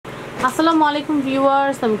আসসালামু আলাইকুম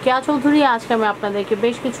ভিউয়ার্স, আমি কেয়া চৌধুরী। আজকে আমি আপনাদেরকে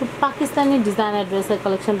বেশ কিছু পাকিস্তানি ডিজাইনার ড্রেসের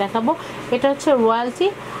কালেকশন দেখাবো। এটা হচ্ছে রয়্যালটি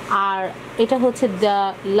আর এটা হচ্ছে দ্য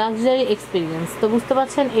লাক্সারি এক্সপিরিয়েন্স। তো বুঝতে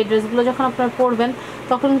পারছেন, এই ড্রেসগুলো যখন আপনারা পরবেন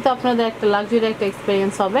তখন কিন্তু আপনাদের একটা লাক্সারি একটা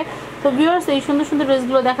এক্সপিরিয়েন্স হবে। তো ভিউয়ার্স, এই সুন্দর সুন্দর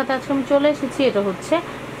ড্রেসগুলো দেখাতে আজকে আমি চলে এসেছি। এটা হচ্ছে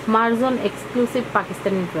মার্জন এক্সক্লুসিভ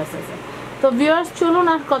পাকিস্তানি ড্রেসেস। তো ভিউয়ার্স, চলুন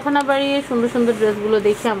আর কথা না বাড়িয়ে সুন্দর সুন্দর ড্রেসগুলো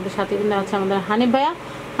দেখি। আমাদের সাথে কিন্তু আছে আমাদের হানিফ ভাইয়া।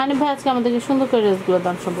 হানিফ ভাই আজকে আমাদেরকে সুন্দর করে ড্রেসগুলোর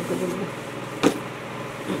দাম সম্পর্কে বলবো।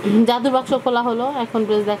 জাদুর বাক্স খোলা হলো, এখন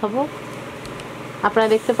ড্রেস দেখাবো। আপনারা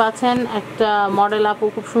দেখতে পাচ্ছেন একটা মডেল আপু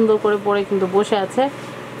খুব সুন্দর করে পরে কিন্তু বসে আছে।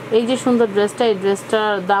 এই যে সুন্দর ড্রেসটা, এই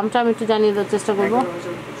ড্রেসটার দামটা আমি একটু জানিয়ে দেওয়ার চেষ্টা করবো।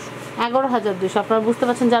 11,200। আপনারা বুঝতে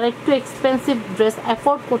পারছেন, যারা একটু এক্সপেন্সিভ ড্রেস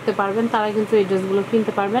অ্যাফোর্ড করতে পারবেন তারা কিন্তু এই ড্রেসগুলো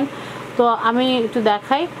কিনতে পারবেন। তো আমি একটু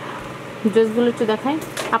দেখাই ড্রেসগুলো, একটু দেখাই।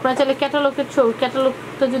 আপনারা চাইলে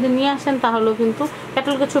ক্যাটালগটা যদি নিয়ে আসেন তাহলেও কিন্তু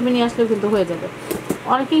ক্যাটালগের ছবি নিয়ে আসলেও কিন্তু হয়ে যাবে।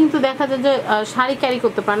 অনেকে কিন্তু দেখা যায় যে শাড়ি ক্যারি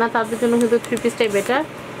করতে পারে না, তাদের জন্য কিন্তু 3 পিসটাই বেটার।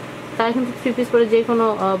 তারা কিন্তু 3 পিস পরে যে কোনো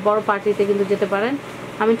বড় পার্টিতে কিন্তু যেতে পারেন।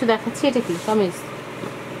 আমি একটু দেখাচ্ছি। এটা কি কামিজ?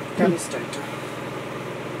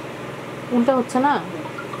 উল্টা হচ্ছে না।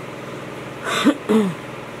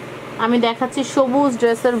 আমি দেখাচ্ছি সবুজ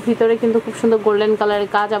ড্রেসের ভিতরে কিন্তু খুব সুন্দর গোল্ডেন কালারের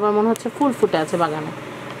কাজ, আবার মনে হচ্ছে ফুল ফুটে আছে বাগানে।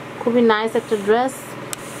 খুবই নাইস একটা ড্রেস।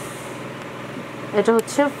 এটা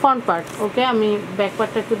হচ্ছে ফ্রন্ট পার্ট। ওকে, আমি ব্যাক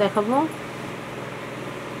পার্টটা একটু দেখাবো।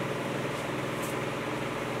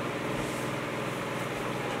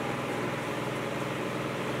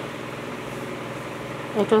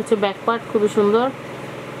 এটা হচ্ছে ব্যাক পার্ট, খুবই সুন্দর,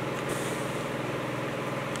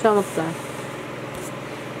 চমৎকার।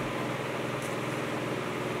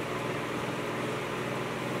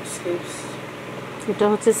 এটা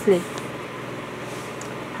হচ্ছে স্লিভ,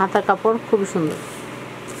 হাতার কাপড় খুবই সুন্দর।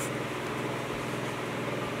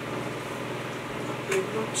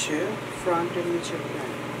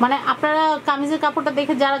 মানে আপনারা কামিজের কাপড়টা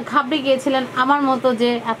দেখে যারা ঘাবড়ে গিয়েছিলেন আমার মতো যে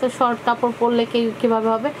এত শর্ট কাপড় পরলে কিভাবে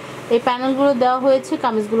হবে, এই প্যানেলগুলো দেওয়া হয়েছে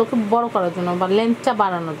কামিজগুলোকে বড় করার জন্য বা লেন্থটা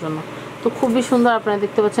বাড়ানোর জন্য। তো খুবই সুন্দর, আপনারা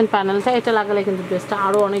দেখতে পাচ্ছেন প্যানেলটা। এটা লাগালে কিন্তু ড্রেসটা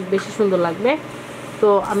আরও অনেক বেশি সুন্দর লাগবে। তো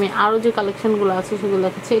আমি আরও যে কালেকশনগুলো আছে সেগুলো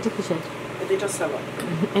দেখাচ্ছি। এটা কিসের?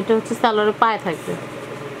 এটা হচ্ছে সালোয়ারের পায়ে থাকবে।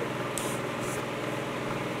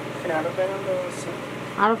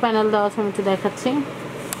 আরো প্যানেল দেওয়া আছে, আমি একটু দেখাচ্ছি।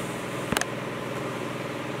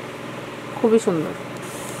 খুবই সুন্দর।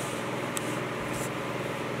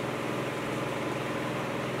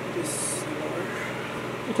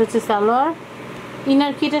 এটা হচ্ছে সালোয়ার।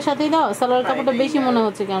 ইনার কিটের সাথেই দাও। সালোয়ার কাপড়টা বেশি মনে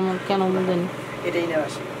হচ্ছে কেন বলেন?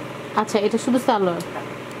 আচ্ছা, এটা শুধু সালোয়ার।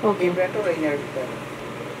 ওকে,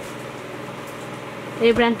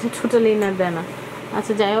 এই ব্র্যান্ডটা টোটালি ইনার দেয় না।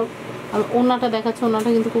 আচ্ছা, যাই হোক, আমি ওড়নাটা দেখাচ্ছি। ওড়নাটা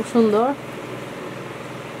কিন্তু খুব সুন্দর,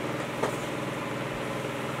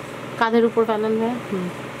 কাঁধের উপর প্যানেল হয়।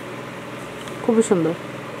 খুবই সুন্দর।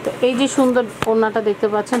 তো এই যে সুন্দর ওড়নাটা দেখতে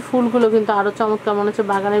পাচ্ছেন, ফুলগুলো কিন্তু আরও চমৎকার, মনে হচ্ছে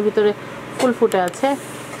বাগানের ভিতরে ফুল ফুটে আছে।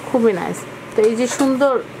 খুবই নাইস। তো এই যে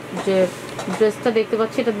সুন্দর যে ড্রেসটা দেখতে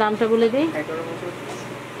পাচ্ছি, এটার দামটা বলে দিই,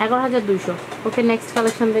 11,200। ওকে, নেক্সট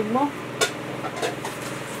কালেকশন দেখবো।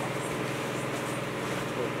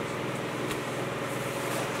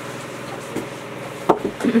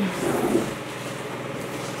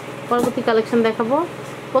 পরবর্তী কালেকশন দেখাবো।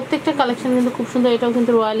 প্রত্যেকটা কালেকশন কিন্তু খুব সুন্দর। এটাও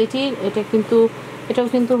কিন্তু রয়্যালিটির। এটাও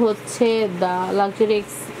কিন্তু হচ্ছে দ্য লাক্সারি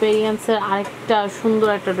এক্সপিরিয়েন্সের আরেকটা সুন্দর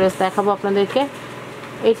একটা ড্রেস দেখাবো আপনাদেরকে।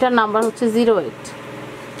 এটার নাম্বার হচ্ছে 08।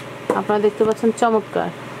 আপনারা দেখতে পাচ্ছেন, চমৎকার।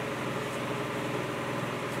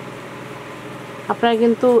 আপনারা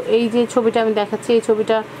কিন্তু এই যে ছবিটা আমি দেখাচ্ছি, এই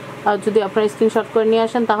ছবিটা যদি আপনারা স্ক্রিনশট করে নিয়ে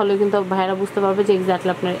আসেন তাহলে কিন্তু ভাইয়েরা বুঝতে পারবে যে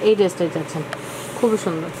এক্স্যাক্টলি আপনারা এই ড্রেসটাই চাচ্ছেন। খুবই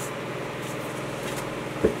সুন্দর।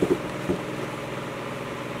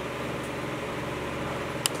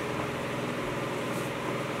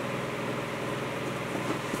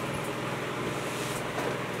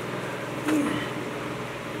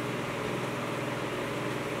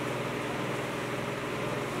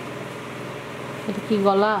 এটা কি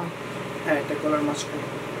গলা? হ্যাঁ, এটা গলার মাঝখানে।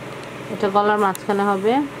 এটা গলার মাঝখানে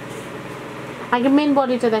হবে। আগে মেন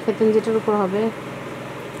বডিটা দেখাতেন যেটার উপর হবে।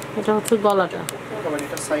 এটা হচ্ছে গলাটা,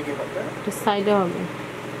 এটা সাইডে হবে। এটা সাইডে হবে।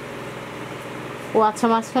 ও আচ্ছা,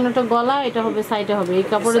 মাঝখানেটা গলা, এটা হবে সাইডে হবে। এই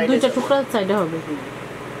কাপড়ের দুইটা টুকরা সাইডে হবে।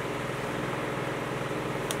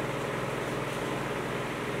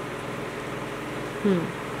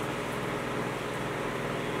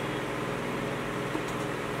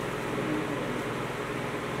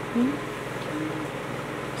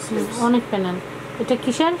 অনেক প্যানেল। এটা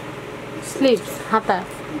কিসের? স্লিভ,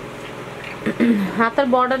 হাতার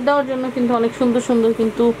বর্ডার দেওয়ার জন্য কিন্তু অনেক সুন্দর সুন্দর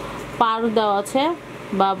কিন্তু পার দেওয়া আছে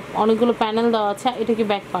বা অনেকগুলো প্যানেল দেওয়া আছে। এটা কি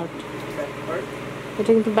ব্যাক পার্ট?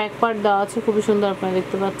 এটা কিন্তু ব্যাক পার্ট দেওয়া আছে, খুবই সুন্দর আপনারা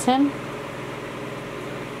দেখতে পাচ্ছেন।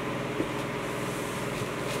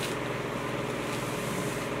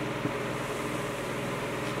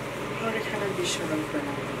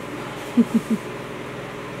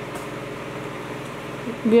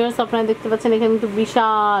 ভিউয়ার্স আপনারা দেখতে পাচ্ছেন এখানে কিন্তু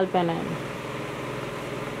বিশাল প্যানেল,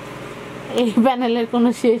 এই প্যানেলের কোনো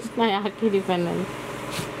শেষ নাই, আখেরি প্যানেল।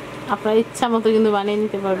 আপনার ইচ্ছা মতো কিন্তু বানিয়ে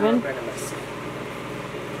নিতে পারবেন।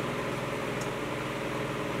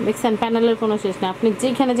 দেখছেন প্যানেলের কোনো শেষ নেই, আপনি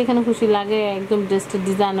যেখানে যেখানে খুশি লাগে একদম ড্রেসটা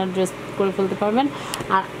ডিজাইনার ড্রেস করে ফেলতে পারবেন।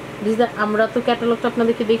 আর আমরা তো ক্যাটালগটা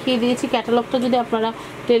আপনাদেরকে দেখিয়ে দিয়েছি, ক্যাটালগটা যদি আপনারা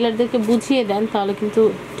টেলারদেরকে বুঝিয়ে দেন তাহলে কিন্তু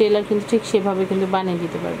টেলার কিন্তু ঠিক সেভাবে কিন্তু বানিয়ে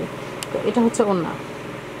দিতে পারবে। তো এটা হচ্ছে ওড়না,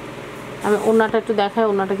 আমি ওড়নাটা একটু দেখাই,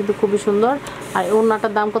 ওড়নাটা কিন্তু খুবই সুন্দর। আর এই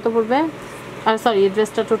ওড়নাটার দাম কত পড়বে, আর সরি এই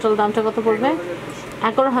ড্রেসটার টোটাল দামটা কত পড়বে?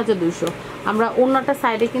 11,200। আমরা ওড়নাটা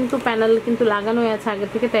সাইডে কিন্তু প্যানেল কিন্তু লাগানো আছে আগে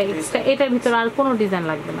থেকে, তাই এক্সট্রা এটার ভিতরে আর কোনো ডিজাইন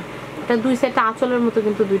লাগবে না। এটা দুই সাইডটা আঁচলের মতো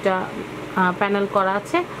কিন্তু দুইটা প্যানেল করা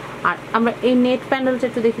আছে। আর আমরা এই নেট প্যানেলটা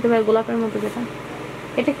একটু দেখিতে পাই, গোলাপের মতো যেটা,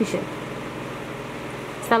 এটা কিসের?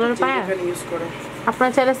 সালোয়ারের পায়া,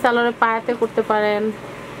 আপনারা চাইলে সালোয়ারের পায়াতে করতে পারেন।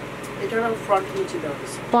 এটা ফ্রন্ট নিচে দেওয়া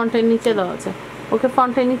আছে, ফ্রন্টের নিচে দেওয়া আছে, ওকে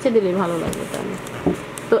ফ্রন্টের নিচে দিলেই ভালো লাগবে তাহলে।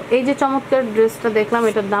 তো এই যে চমৎকার ড্রেসটা দেখলাম,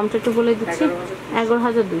 এটার দামটা একটু বলে দিচ্ছি,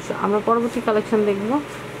 11,200। আমরা পরবর্তী কালেকশন দেখব।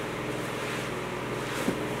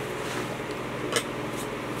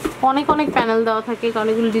 অনেক অনেক প্যানেল দেওয়া থাকে, কারণ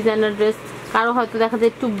এগুলো ডিজাইনার ড্রেস, কারো হয়তো দেখা যায়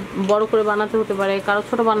একটু বড় করে বানাতে হতে পারে, কারো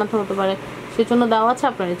ছোট বানাতে হতে পারে, সেই জন্য দেওয়া আছে,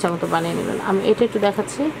 আপনার ইচ্ছা মতো বানিয়ে নেবেন। আমি এটা একটু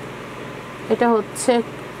দেখাচ্ছি, এটা হচ্ছে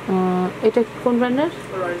এটা কোন ব্র্যান্ডের?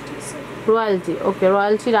 রয়্যালটি। ওকে,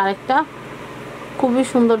 রয়্যালটির আরেকটা খুবই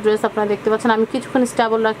সুন্দর ড্রেস আপনারা দেখতে পাচ্ছেন। আমি কিছুক্ষণ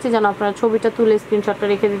স্টেবল রাখছি যেন আপনারা ছবিটা তুলে স্ক্রিনশটটা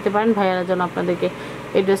রেখে দিতে পারেন, ভাইয়ারা যেন আপনাদেরকে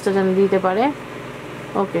এই ড্রেসটা যেন দিতে পারে।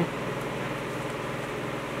 ওকে,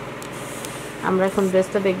 আমরা এখন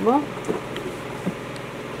ড্রেসটা দেখব।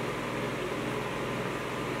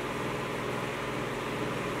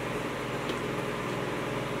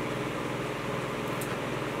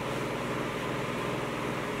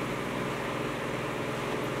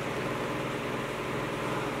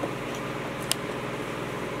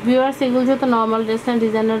 ভিউয়ার্স এগুলো যেহেতু নর্মাল ড্রেস না,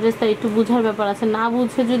 ডিজাইনার ড্রেস, তাই একটু বোঝার ব্যাপার আছে। না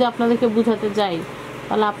বুঝে যদি আপনাদেরকে বোঝাতে যাই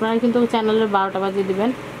তাহলে আপনারা কিন্তু চ্যানেলের 12টা বাজিয়ে দিবেন,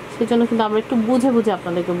 সেই জন্য কিন্তু আমরা একটু বুঝে বুঝে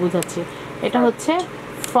আপনাদেরকে বোঝাচ্ছি। এটা হচ্ছে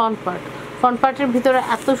ফ্রন্ট পার্ট, ফ্রন্ট পার্টের ভিতরে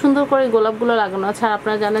এত সুন্দর করে গোলাপগুলো লাগানো আছে। আর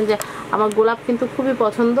আপনারা জানেন যে আমার গোলাপ কিন্তু খুবই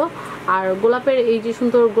পছন্দ, আর গোলাপের এই যে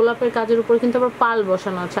সুন্দর গোলাপের কাজের উপর কিন্তু আবার পার্ল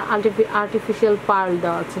বসানো আছে, আর্টিফিশিয়াল পার্ল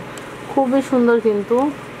দেওয়া আছে, খুবই সুন্দর। কিন্তু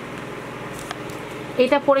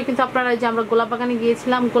এটা পরে কিন্তু আপনারা যে আমরা গোলাপ বাগানে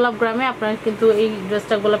গিয়েছিলাম, গোলাপ গ্রামে, আপনারা কিন্তু এই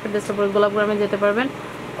ড্রেসটা, গোলাপের ড্রেসটা পরে গোলাপ গ্রামে যেতে পারবেন,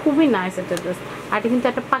 খুবই নাইস একটা ড্রেস। আর এটা কিন্তু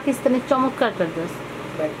একটা পাকিস্তানের চমৎকার একটা ড্রেস,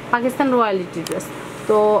 পাকিস্তান রয়্যালিটি ড্রেস।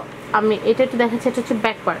 তো আমি এটা একটু দেখাচ্ছি, এটা হচ্ছে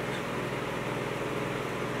ব্যাক পার্ট,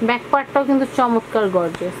 ব্যাক পার্টটাও কিন্তু চমৎকার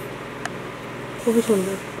গর্জিয়াস, খুবই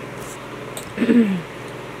সুন্দর।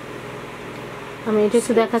 আমি এটা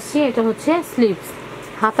একটু দেখাচ্ছি, এটা হচ্ছে স্লিভস,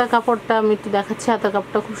 হাতার কাপড়টা আমি একটু দেখাচ্ছি, হাতার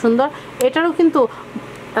কাপড়টা খুব সুন্দর। এটারও কিন্তু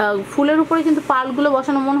ফুলের উপরে কিন্তু পালগুলো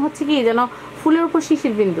বসানো, মনে হচ্ছে কি যেন ফুলের উপর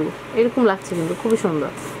শিশির বিন্দু এরকম লাগছে, কিন্তু খুবই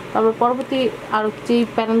সুন্দর। তারপর পরবর্তী আর যে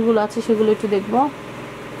প্যানেলগুলো আছে সেগুলো একটু দেখবো।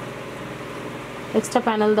 এক্সট্রা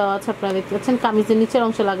প্যানেল দেওয়া আছে, আপনারা দেখতে পাচ্ছেন। কামিজের নিচের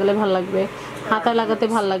অংশে লাগালে ভালো লাগবে, হাতায় লাগাতে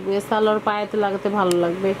ভালো লাগবে, সালোয়ার পায়েতে লাগাতে ভালো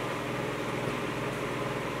লাগবে।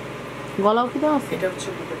 গলাও কি দেওয়া আছে?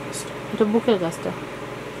 এটা বুকের কাজটা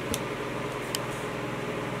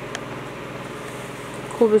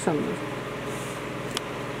খুবই সুন্দর,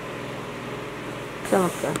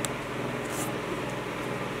 চমৎকার।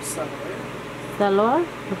 সালোয়ার,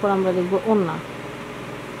 তারপর আমরা দেখবো ওড়না,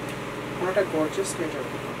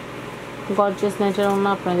 গর্জিয়াস নেটের ওড়না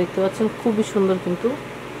আপনারা দেখতে পাচ্ছেন, খুবই সুন্দর, কিন্তু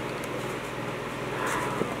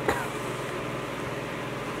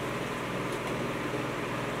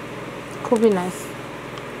খুবই নাইস।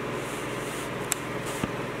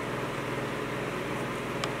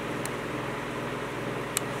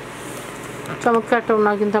 চমৎকার একটা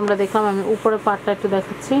ওড়না কিন্তু আমরা দেখলাম। আমি উপরে পাটটা একটু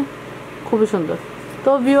দেখাচ্ছি, খুবই সুন্দর। তো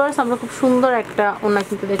ভিউয়ার্স আমরা খুব সুন্দর একটা ওড়না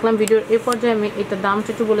কিন্তু দেখলাম। ভিডিওর এই পর্যায়ে আমি এটার দামটা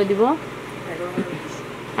একটু বলে দিব,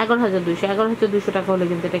 11,200 টাকা হলে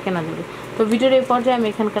কিন্তু এটা কেনা যাবে। তো ভিডিওর এই পর্যায়ে আমি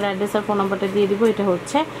এখানকার অ্যাড্রেস আর ফোন নাম্বারটা দিয়ে দিব। এটা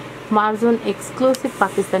হচ্ছে মার্জন এক্সক্লুসিভ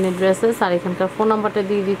পাকিস্তানি ড্রেসেস, আর এখানকার ফোন নাম্বারটা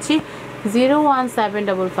দিয়ে দিচ্ছি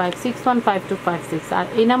 01755615256। আর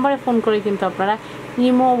এই নাম্বারে ফোন করে কিন্তু আপনারা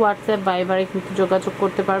ইমো, হোয়াটসঅ্যাপ, ভাইবারে কিন্তু যোগাযোগ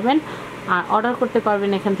করতে পারবেন আর অর্ডার করতে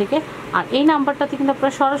পারবেন এখান থেকে। আর এই নাম্বারটাতে কিন্তু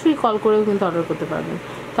আপনারা সরাসরি কল করেও কিন্তু অর্ডার করতে পারবেন।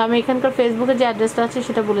 তো আমি এখানকার ফেসবুকের যে অ্যাড্রেসটা আছে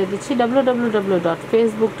সেটা বলে দিচ্ছি,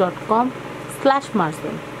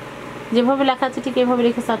 www.facebook.com/marjon। যেভাবে লেখা আছে ঠিক এইভাবে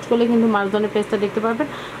রেখে সার্চ করলে কিন্তু মারুদনের পেজটা দেখতে পারবেন।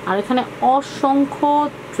 আর এখানে অসংখ্য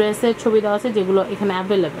ড্রেসের ছবি দেওয়া আছে যেগুলো এখানে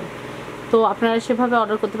অ্যাভেলেবেল, তো আপনারা সেভাবে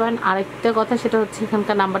অর্ডার করতে পারেন। আরেকটা কথা সেটা হচ্ছে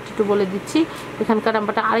এখানকার নাম্বারটা একটু বলে দিচ্ছি, এখানকার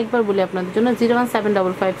নাম্বারটা আরেকবার বলি আপনাদের জন্য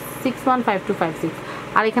 01755615256।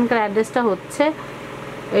 আর এখানকার অ্যাড্রেসটা হচ্ছে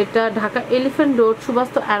এটা Dhaka elephant road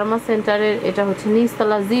Subastu aroma সেন্টারের, এটা হচ্ছে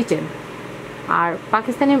নিচতলা G10। আর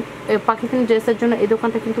পাকিস্তানি ড্রেসের জন্য এই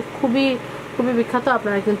দোকানটা কিন্তু খুবই খুবই বিখ্যাত।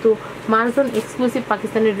 আপনারা কিন্তু মারুদন এক্সক্লুসিভ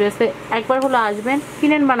পাকিস্তানি ড্রেসে একবার হলো আসবেন,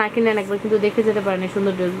 কিনেন বা না কিনেন একবার কিন্তু দেখে যেতে পারেন এই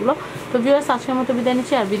সুন্দর ড্রেসগুলো। তো ভিউয়ার্স আজকের মতো বিদায়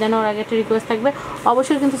নিচ্ছি, আর বিদায় নেওয়ার আগে একটা রিকোয়েস্ট থাকবে,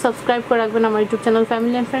 অবশ্যই কিন্তু সাবস্ক্রাইব করে রাখবেন আমার YouTube channel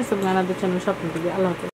family and friends এবং আমাদের চ্যানেল স্বপ্ন টিভি। আল্লাহ হাফেজ।